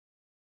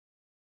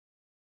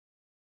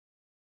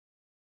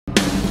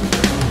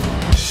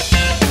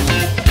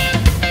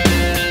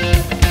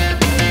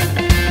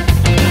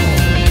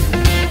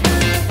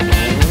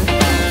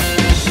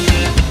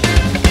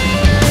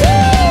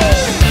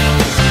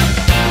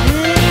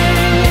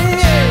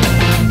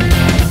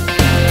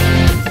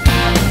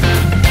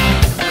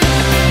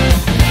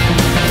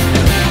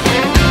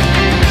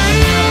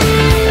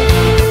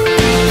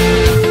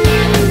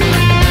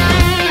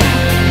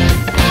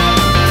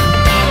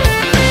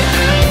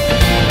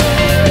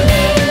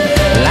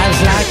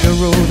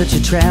that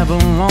you travel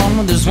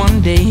on. There's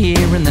one day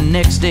here and the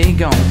next day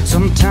gone.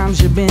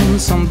 Sometimes you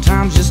bend,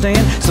 sometimes you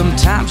stand,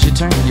 sometimes you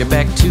turn your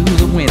back to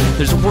the wind.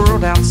 There's a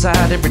world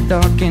outside every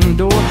darkened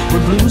door,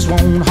 where blues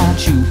won't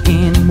haunt you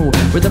anymore,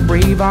 where the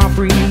brave are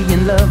free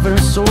and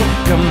lovers soar.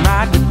 Come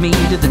ride with me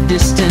to the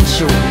distant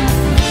shore.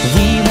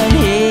 We won't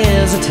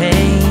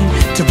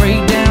hesitate to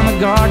break down the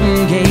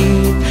garden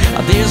gate.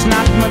 There's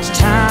not much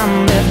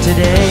time left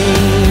today.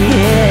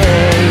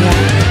 Yeah.